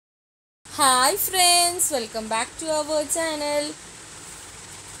Hi friends, welcome back to our channel.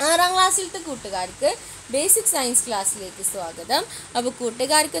 6ാം ക്ലാസ്സിലത്തെ കൂട്ടുകാർക്ക് basic science ക്ലാസ്സിലേക്ക് സ്വാഗതം. അപ്പോൾ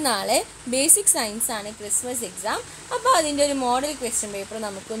കൂട്ടുകാർക്ക് നാളെ ബേസിക് സയൻസ് ആണ് ക്രിസ്മസ് എക്സാം. അപ്പോൾ അതിൻ്റെ ഒരു മോഡൽ ക്വസ്റ്റ്യൻ പേപ്പർ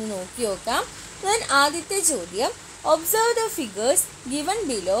നമുക്കൊന്ന് നോക്കി നോക്കാം. ആദ്യത്തെ ചോദ്യം, observe the figures given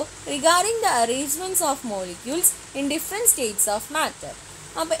below regarding the arrangements of molecules in different states of matter.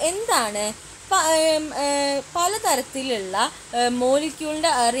 അപ്പോൾ എന്താണ് പലതരത്തിലുള്ള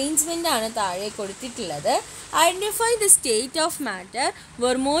മോളിക്യൂളിൻ്റെ അറേഞ്ച്മെൻ്റ് ആണ് താഴെ കൊടുത്തിട്ടുള്ളത്. Identify the state of matter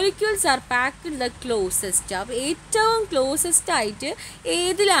were molecules R packed the closest. അപ്പോൾ ഏറ്റവും ക്ലോസസ്റ്റ് ആയിട്ട്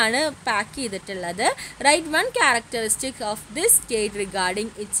ഏതിലാണ് പാക്ക് ചെയ്തിട്ടുള്ളത്? Right one characteristic of this state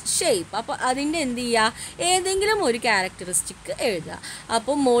regarding it's shape. അപ്പോൾ അതിൻ്റെ എന്ത് ചെയ്യുക, ഏതെങ്കിലും ഒരു ക്യാരക്ടറിസ്റ്റിക് എഴുതുക.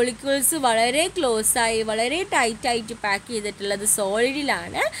 അപ്പോൾ മോളിക്യൂൾസ് വളരെ ക്ലോസായി വളരെ ടൈറ്റായിട്ട് പാക്ക് ചെയ്തിട്ടുള്ളത്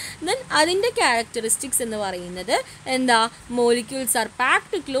സോളിഡിലാണ്. ദെൻ അതിൻ്റെ ക്യാരക്ടറിസ്റ്റിക്സ് എന്ന് പറയുന്നത് എന്താ, molecules R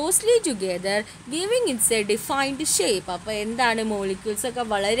packed closely together giving it's A defined shape. അപ്പോൾ എന്താണ്, മോളിക്യൂൾസ് ഒക്കെ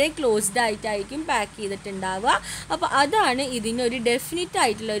വളരെ ക്ലോസ്ഡ് ആയിട്ടായിരിക്കും പാക്ക് ചെയ്തിട്ടുണ്ടാവുക. അപ്പോൾ അതാണ് ഇതിനൊരു ഡെഫിനിറ്റ്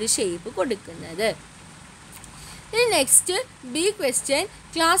ആയിട്ടുള്ള ഒരു ഷേപ്പ് കൊടുക്കുന്നത്. ഇനി next B question,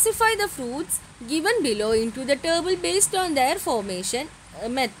 classify the fruits given below in to the table based on their formation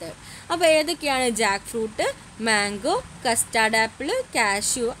method. അപ്പോൾ ഏതൊക്കെയാണ്? Jack fruit, mango, custard apple,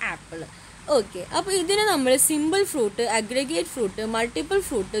 cashew apple. Okay, അപ്പോൾ ഇതിന് നമ്മൾ simple fruit, aggregate fruit, multiple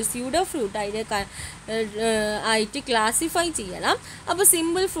fruit, pseudo fruit ആയിട്ട് classify ചെയ്യണം. അപ്പോൾ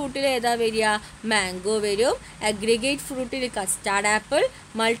simple ഫ്രൂട്ടിൽ ഏതാ വരിക? മാംഗോ വരും. Aggregate ഫ്രൂട്ടിൽ custard apple,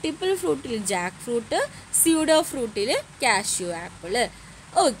 multiple ഫ്രൂട്ടിൽ Jack fruit, pseudo ഫ്രൂട്ടിൽ cashew apple.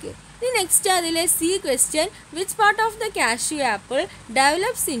 Okay, ഇനി നെക്സ്റ്റ് അതിലെ C question, which part of the cashew apple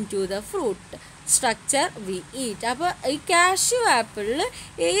develops in to the fruit structure V eat. അപ്പോൾ ഈ കാഷ്യൂ ആപ്പിളിൽ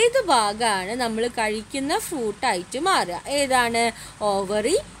ഏത് ഭാഗമാണ് നമ്മൾ കഴിക്കുന്ന ഫ്രൂട്ടായിട്ട് മാറുക? ഏതാണ്?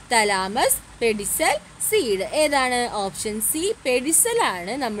 Ovary, thalamus, pedicel, seed. ഏതാണ്? ഓപ്ഷൻ സി,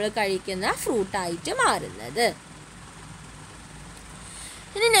 പെഡിസലാണ് നമ്മൾ കഴിക്കുന്ന ഫ്രൂട്ടായിട്ട് മാറുന്നത്.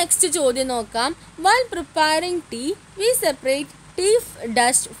 ഇനി നെക്സ്റ്റ് ചോദ്യം നോക്കാം. While preparing T V separate tea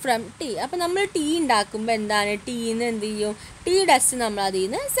dust from tea. അപ്പോൾ നമ്മൾ ടീ ഉണ്ടാക്കുമ്പോൾ എന്താണ്, ടീന്ന് എന്ത് ചെയ്യും? ടീ ഡസ്റ്റ് നമ്മൾ അതിൽ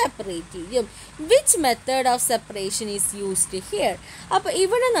നിന്ന് സെപ്പറേറ്റ് ചെയ്യും. Which method of separation is used here. അപ്പോൾ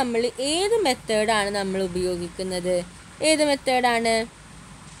ഇവിടെ നമ്മൾ ഏത് മെത്തേഡാണ് നമ്മൾ ഉപയോഗിക്കുന്നത്? ഏത് മെത്തേഡാണ്?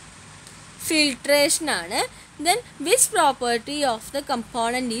 ഫിൽട്രേഷനാണ്. Then which property of the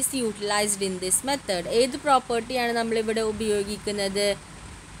component is utilised in this method. ഏത് പ്രോപ്പർട്ടിയാണ് നമ്മളിവിടെ ഉപയോഗിക്കുന്നത്?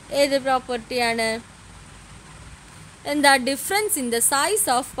 ഏത് പ്രോപ്പർട്ടിയാണ്? എന്താ? Difference in the size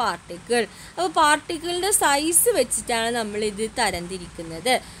of particle. അപ്പോൾ പാർട്ടിക്കിളിൻ്റെ സൈസ് വെച്ചിട്ടാണ് നമ്മൾ ഇത്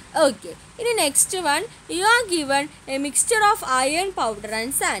തരംതിരിക്കുന്നത്. ഓക്കെ, ഇനി next one, you are given A mixture of iron powder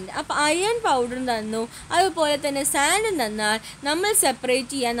and sand. അപ്പോൾ അയൺ പൗഡറും തന്നു, അതുപോലെ തന്നെ സാൻഡും തന്നാൽ നമ്മൾ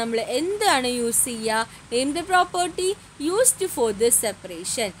സെപ്പറേറ്റ് ചെയ്യാൻ നമ്മൾ എന്താണ് യൂസ് ചെയ്യുക? Name the property used for this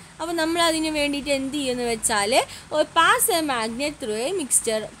separation. അപ്പോൾ നമ്മൾ അതിന് വേണ്ടിയിട്ട് എന്ത് ചെയ്യുമെന്ന് വെച്ചാൽ, pass A magnet through A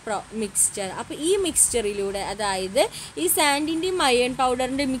mixture. അപ്പോൾ ഈ മിക്സ്ചറിലൂടെ, അതായത് ഈ സാൻഡിൻ്റെയും അയൺ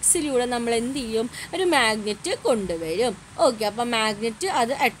പൗഡറിൻ്റെ മിക്സിലൂടെ നമ്മൾ എന്ത് ചെയ്യും? ഒരു മാഗ്നറ്റ് കൊണ്ടുവരും. ഓക്കെ, അപ്പോൾ മാഗ്നറ്റ്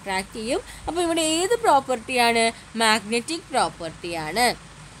അത് അട്രാക്റ്റ് ചെയ്യും. അപ്പോൾ ഇവിടെ ഏത് പ്രോപ്പർട്ടിയാണ്? മാഗ്നറ്റിക് പ്രോപ്പർട്ടിയാണ്.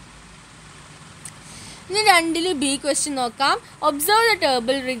 ഇനി 2ൽ ബി ക്വസ്റ്റ്യൻ നോക്കാം. Observe the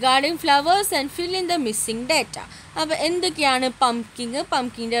table regarding flowers and fill in the missing data. അപ്പോൾ എന്തൊക്കെയാണ്?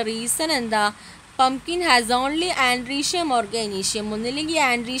 പംകിൻ്റെ റീസൺ എന്താ? Pumpkin has only androecium or gynoecium. ഒന്നില്ലെങ്കിൽ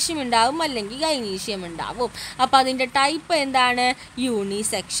ആൻഡ്രീഷ്യം ഉണ്ടാവും, അല്ലെങ്കിൽ ഗൈനീഷ്യം ഉണ്ടാവും. അപ്പോൾ അതിൻ്റെ ടൈപ്പ് എന്താണ്?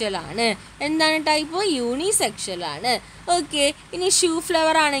 യൂണിസെക്ഷൽ ആണ്. എന്താണ് ടൈപ്പ്? യൂണിസെക്ഷൽ ആണ്. ഓക്കെ, ഇനി ഷൂ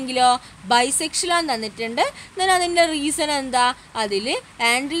ഫ്ലവർ ആണെങ്കിലോ ബൈസെക്ഷലാന്ന് തന്നിട്ടുണ്ട്. എന്നാൽ അതിൻ്റെ റീസൺ എന്താ? അതിൽ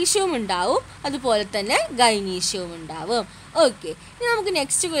ആൻഡ്രീഷ്യവും ഉണ്ടാവും, അതുപോലെ തന്നെ ഗൈനീഷ്യവും ഉണ്ടാവും. ഓക്കെ, ഇനി നമുക്ക്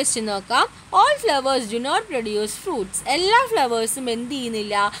നെക്സ്റ്റ് ക്വസ്റ്റ്യൻ നോക്കാം. All flowers do not produce fruits. എല്ലാ ഫ്ലവേഴ്സും എന്ത്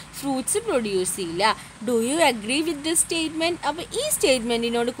ചെയ്യുന്നില്ല? ഫ്രൂട്ട്സ് പ്രൊഡ്യൂസ് ചെയ്യില്ല. Do you agree with this statement? അപ്പോൾ ഈ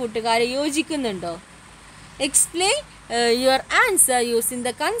സ്റ്റേറ്റ്മെൻറ്റിനോട് കൂട്ടുകാരെ യോജിക്കുന്നുണ്ടോ? Explain your answer using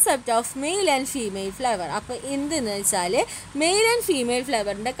the concept of male and female flower. അപ്പോൾ എന്തെന്ന് വെച്ചാൽ മെയിൽ ആൻഡ് ഫീമെയിൽ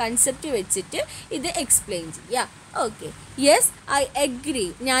ഫ്ലവറിൻ്റെ കൺസെപ്റ്റ് വെച്ചിട്ട് ഇത് എക്സ്പ്ലെയിൻ ചെയ്യുക. Okay, yes I agree.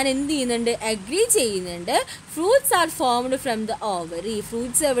 ഞാൻ എന്ത് ചെയ്യുന്നുണ്ട്? അഗ്രി ചെയ്യുന്നുണ്ട്. Fruits are formed from the ovary.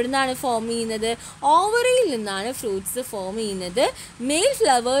 Fruits എവിടെ നിന്നാണ് ഫോം ചെയ്യുന്നത്? ഓവറിയിൽ നിന്നാണ് ഫ്രൂട്ട്സ് ഫോം ചെയ്യുന്നത്. Mail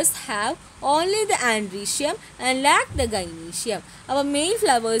flowers have only the androecium and lack the gynoecium. അപ്പോൾ മെയിൽ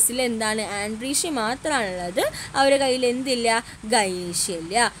ഫ്ലവേഴ്സിൽ എന്താണ്? ആൻഡ്രീഷ്യം മാത്രമാണുള്ളത്, അവരുടെ കയ്യിൽ എന്തില്ല? ഗൈനീഷ്യം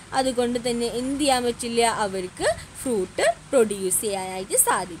ഇല്ല. അതുകൊണ്ട് തന്നെ എന്ത് ചെയ്യാൻ പറ്റില്ല? അവർക്ക് ഫ്രൂട്ട് പ്രൊഡ്യൂസ് ചെയ്യാനായിട്ട്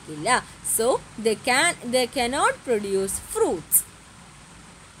സാധിക്കില്ല. So they cannot produce fruits.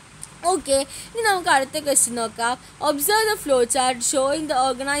 Okay, ഇനി നമുക്ക് അടുത്ത ക്വസ്റ്റ്യൻ നോക്കാം. Observe the flow chart showing the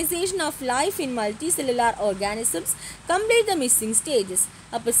organisation of life in multi cellular organisms. Complete the missing stages.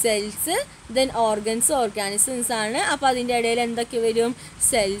 അപ്പോൾ സെൽസ്, ദെൻ ഓർഗൻസ്, ഓർഗാനിസംസ് ആണ്. അപ്പോൾ അതിൻ്റെ ഇടയിൽ എന്തൊക്കെ വരും?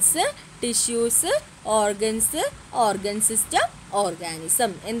 Cells, tissues, organs, organ system,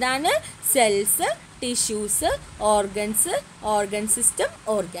 organism. എന്താണ്? Cells, tissues, organs, organ system,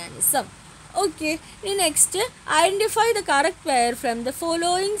 organism. Okay, next, identify the correct pair from the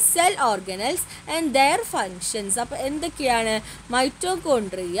following cell organelles and their functions. അപ്പോൾ എന്തൊക്കെയാണ്?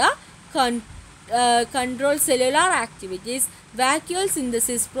 Mitochondria control cellular activities, vacuole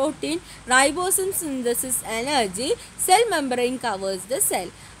synthesis protein, ribosome synthesis energy, cell membrane covers the cell.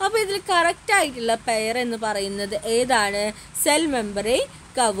 അപ്പോൾ ഇതിൽ correct ആയിട്ടുള്ള pair എന്ന് പറയുന്നത് ഏതാണ്? Cell membrane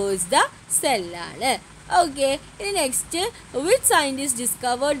covers the സെല്ലാണ്. Okay, next, which scientist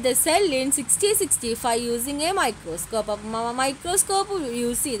discovered the cell in 1665 using a microscope? അപ്പോൾ microscope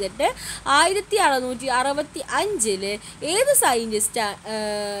use ചെയ്തിട്ട് 1665 ഏത്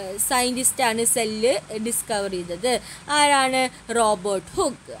സയൻറ്റിസ്റ്റാണ് cell discover ചെയ്തത്? ആരാണ്? Robert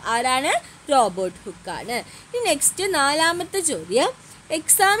hook. ആരാണ്? റോബർട്ട് ഹുക്കാണ്. ഇനി നെക്സ്റ്റ് നാലാമത്തെ ചോദ്യം,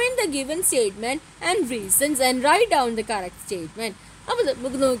 examine the given statement and reasons and write down the correct statement. അപ്പോൾ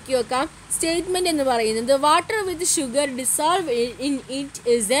നമുക്ക് നോക്കി നോക്കാം. സ്റ്റേറ്റ്മെൻറ്റ് എന്ന് പറയുന്നത് water with sugar dissolve in it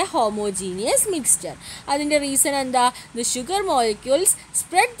is A homogeneous mixture. അതിൻ്റെ റീസൺ എന്താ? The sugar molecules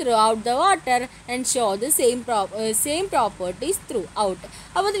spread through out the water and show the same properties through out.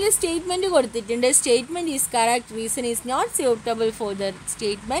 അപ്പോൾ ഇതിൽ സ്റ്റേറ്റ്മെൻറ്റ് കൊടുത്തിട്ടുണ്ട്. Statement is correct, reason is not suitable for the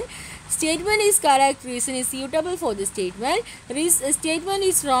statement. Statement is correct, reason is suitable for the statement. Statement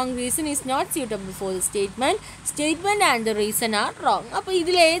is wrong, reason is not suitable for the statement. Statement and the reason are wrong. അപ്പോൾ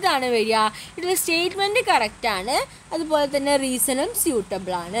ഇതിൽ ഏതാണ് വരിക? ഇതിൽ statement കറക്റ്റാണ്, അതുപോലെ തന്നെ റീസണും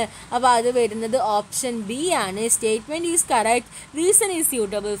suitable ആണ്. അപ്പോൾ അത് വരുന്നത് ഓപ്ഷൻ ബി ആണ്. Statement is correct, reason is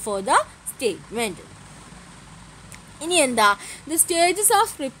suitable for the statement. ഇനി എന്താ? The stages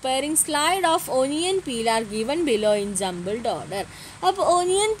of preparing slide of onion peel are given below in jumbled order. അപ്പോൾ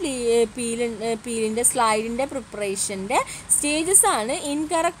ഒനിയൻ പീലിൻ്റെ സ്ലൈഡിൻ്റെ പ്രിപ്പറേഷൻ്റെ സ്റ്റേജസ് ആണ്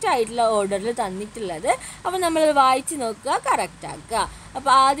ഇൻകറക്റ്റ് ആയിട്ടുള്ള ഓർഡറിൽ തന്നിട്ടുള്ളത്. അപ്പോൾ നമ്മൾ വായിച്ച് നോക്കുക, കറക്റ്റ് ആക്കുക.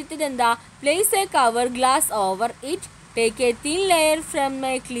 അപ്പോൾ ആദ്യത്തേത് എന്താ? Place A cover glass over it, take A thin layer from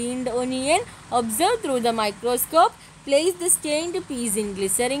A cleaned onion, observe through the microscope, place the stained piece in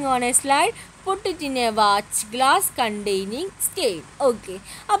glycerin on a slide, put it in a watch glass containing stain. Okay,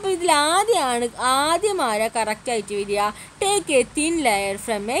 അപ്പോൾ ഇതിൽ ആദ്യമാരാ കറക്റ്റായിട്ട് വരിക? Take A thin layer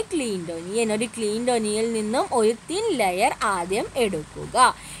from A cleaned onion. ഒരു cleaned ഒനിയനിൽ നിന്നും ഒരു thin layer ആദ്യം എടുക്കുക.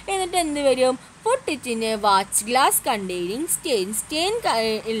 എന്നിട്ട് എന്ത് വരും? Put it in A watch glass containing stain. Stain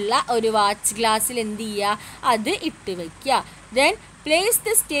ഉള്ള ഒരു വാച്ച് ഗ്ലാസ്സിൽ എന്ത് ചെയ്യുക? അത് ഇട്ട് വയ്ക്കുക. Then place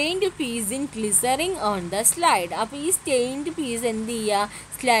the stained piece in glycerin on the slide. അപ്പോൾ ഈ സ്റ്റെയിൻഡ് പീസ് എന്ത് ചെയ്യുക?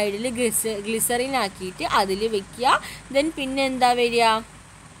 സ്ലൈഡിൽ ഗ്ലിസറിൻ ആക്കിയിട്ട് അതിൽ വെക്കുക. ദെൻ പിന്നെ എന്താ വരിക?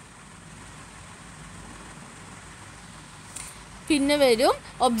 പിന്നെ വരും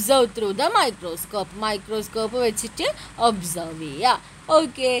observe through the microscope. Microscope വെച്ചിട്ട് ഒബ്സർവ് ചെയ്യുക.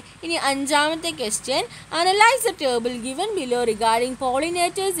 ഓക്കെ, ഇനി അഞ്ചാമത്തെ question, analyse the table given below regarding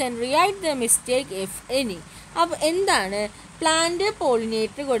pollinators and write the mistake if any. അപ്പോൾ എന്താണ്? പ്ലാന്റ്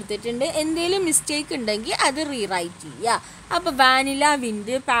പോളിനേറ്റർ കൊടുത്തിട്ടുണ്ട്, എന്തെങ്കിലും മിസ്റ്റേക്ക് ഉണ്ടെങ്കിൽ അത് റീറൈറ്റ് ചെയ്യുക. അപ്പോൾ vanilla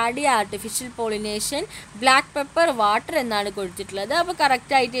wind, paddy artificial pollination, black pepper water എന്നാണ് കൊടുത്തിട്ടുള്ളത്. അപ്പോൾ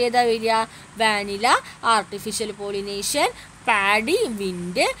കറക്റ്റായിട്ട് ഏതാ വരിക? Vanilla, artificial pollination, paddy,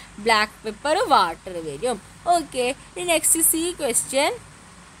 wind, black pepper, water വരും. Okay, next C question,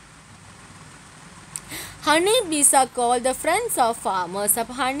 honey Bs are called the friends of farmers.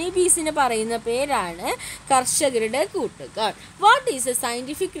 അപ്പോൾ ഹണി ബീസിന് പറയുന്ന പേരാണ് കർഷകരുടെ കൂട്ടുകാർ. What is A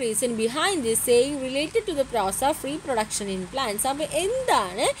scientific reason behind this saying related to the process of reproduction in plants? അപ്പോൾ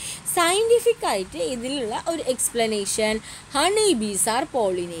എന്താണ് scientific ആയിട്ട് ഇതിലുള്ള ഒരു എക്സ്പ്ലനേഷൻ? ഹണി ബീസ് ആർ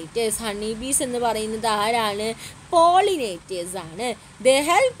പോളിനേറ്റേഴ്സ്. ഹണി ബീസ് എന്ന് പറയുന്നത് ആരാണ്? pollinators ആണ്. They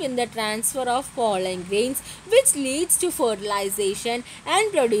help in the transfer of pollen grains which leads to fertilization and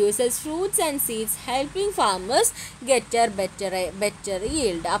produces fruits and seeds, helping farmers get a better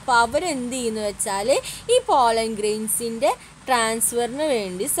yield. അപ്പോൾ അവരെന്ത് ചെയ്യുന്നു വെച്ചാൽ ഈ പോളൻ ഗ്രെയിൻസിൻ്റെ ട്രാൻസ്ഫറിന്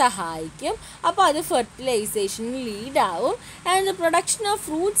വേണ്ടി സഹായിക്കും. അപ്പോൾ അത് ഫെർട്ടിലൈസേഷന് ലീഡാവും. And the production of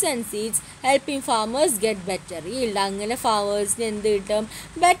fruits and seeds helping farmers get better yield. അങ്ങനെ ഫാമേഴ്സിന് എന്ത് കിട്ടും?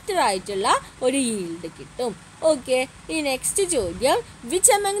 ബെറ്റർ ആയിട്ടുള്ള ഒരു ഈൽഡ് കിട്ടും. ഓക്കെ, ഈ നെക്സ്റ്റ് ചോദ്യം,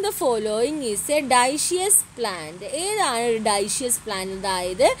 which among the following is A dioecious plant? ഏതാണ് ഒരു ഡൈഷ്യസ് പ്ലാന്റ്?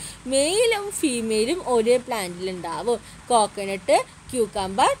 അതായത് മെയിലും ഫീമെയിലും ഒരേ പ്ലാന്റിലുണ്ടാവും. Coconut,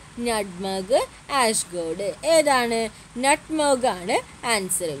 cucumber, nutmeg, ആഷ്ഗോഡ്. ഏതാണ്? നട്ട്മഗ് ആണ്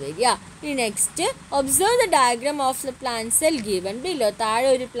ആൻസർ വരിക. ഇനി next observe the diagram of the plant cell given below. താഴെ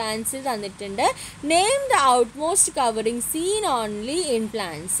ഒരു പ്ലാന്റ് സെൽ തന്നിട്ടുണ്ട്. Name the ഔട്ട്മോസ്റ്റ് covering scene only in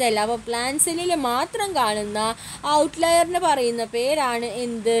plant cell. അപ്പോൾ പ്ലാന്റ് സെല്ലിൽ മാത്രം കാണുന്ന ഔട്ട്ലയറിന് പറയുന്ന പേരാണ്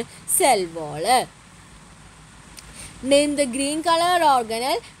എന്ത്? Cell wall. Name the green color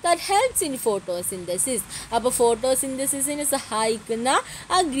organelle that helps in photosynthesis. അപ്പോൾ ഫോട്ടോസിന്തസിസിന് സഹായിക്കുന്ന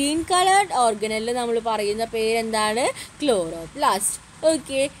ആ ഗ്രീൻ കളേർഡ് ഓർഗനലിൽ നമ്മൾ പറയുന്ന പേരെന്താണ്? ക്ലോറോപ്ലാസ്റ്റ്.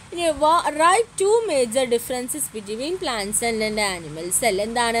 ഓക്കെ. ഇനി right 2 major differences between plant cell and animal cell.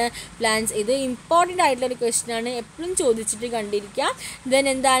 എന്താണ്? പ്ലാന്റ്സ്. ഇത് ഇമ്പോർട്ടൻ്റ് ആയിട്ടുള്ളൊരു ക്വസ്റ്റ്യൻ ആണ്, എപ്പോഴും ചോദിച്ചിട്ട് കണ്ടിരിക്കാം. ദെൻ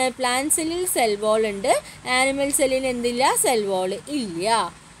എന്താണ്? പ്ലാന്റ് സെല്ലിൽ സെൽ വോൾ ഉണ്ട്, ആനിമൽ സെല്ലിൽ എന്തില്ല? സെൽ വോൾ ഇല്ല.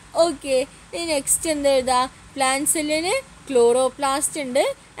 ഓക്കെ. ഇനി നെക്സ്റ്റ് എന്ത് എഴുതാം? പ്ലാന്റ് സെല്ലിന് ക്ലോറോപ്ലാസ്റ്റ് ഉണ്ട്,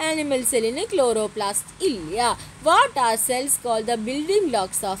 ആനിമൽ സെല്ലിന് ക്ലോറോപ്ലാസ്റ്റ് ഇല്ല. What are cells called the building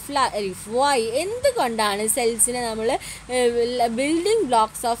blocks of life? Y? എന്തുകൊണ്ടാണ് സെൽസിനെ നമ്മൾ ബിൽഡിംഗ്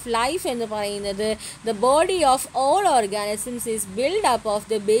ബ്ലോക്സ് ഓഫ് ലൈഫ് എന്ന് പറയുന്നത്? The body of all organisms is build up of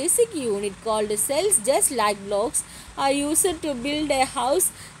the basic unit called cells. Just like blocks are used to build a house,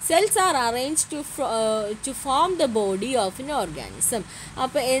 cells are arranged to form the body of an organism.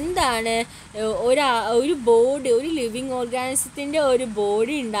 അപ്പോൾ എന്താണ് ഒരു body, ഒരു living ഓർഗാനിസത്തിൻ്റെ ഒരു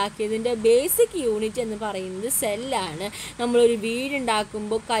body ഉണ്ടാക്കിയതിൻ്റെ basic unit എന്ന് പറയുന്നത് സെല്ലാണ്. നമ്മളൊരു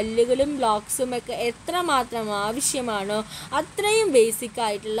വീടുണ്ടാക്കുമ്പോൾ കല്ലുകളും ബ്ലോക്സും ഒക്കെ എത്രമാത്രം ആവശ്യമാണോ അത്രയും ബേസിക്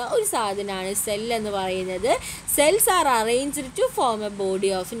ആയിട്ടുള്ള ഒരു സാധനമാണ് സെൽ എന്ന് പറയുന്നത്. Cells are arranged to form A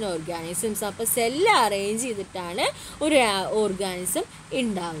body of N organisms. അപ്പോൾ സെല്ല് അറേഞ്ച് ചെയ്തിട്ടാണ് ഒരു ഓർഗാനിസം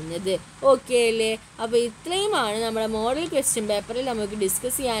ഉണ്ടാവുന്നത്. ഓക്കെ അല്ലേ? അപ്പോൾ ഇത്രയുമാണ് നമ്മുടെ മോഡൽ ക്വസ്റ്റ്യൻ പേപ്പറിൽ നമുക്ക്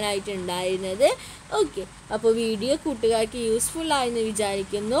ഡിസ്കസ് ചെയ്യാനായിട്ടുണ്ടായിരുന്നത്. ഓക്കെ. അപ്പോൾ വീഡിയോ കൂട്ടുകാർക്ക് യൂസ്ഫുൾ ആയെന്ന്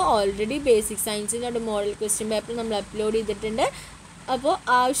വിചാരിക്കുന്നു. ഓൾറെഡി ബേസിക് സയൻസിൻ്റെ ഒരു മോഡൽ ക്വസ്റ്റ്യൻ പേപ്പർ നമ്മൾ അപ്ലോഡ് ചെയ്തിട്ടുണ്ട്. അപ്പോൾ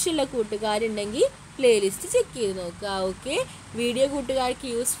ആവശ്യമുള്ള കൂട്ടുകാരുണ്ടെങ്കിൽ പ്ലേലിസ്റ്റ് ചെക്ക് ചെയ്ത് നോക്കുക. ഓക്കെ. വീഡിയോ കൂട്ടുകാർക്ക്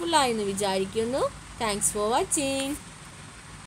യൂസ്ഫുൾ ആയെന്ന് വിചാരിക്കുന്നു. Thanks for watching.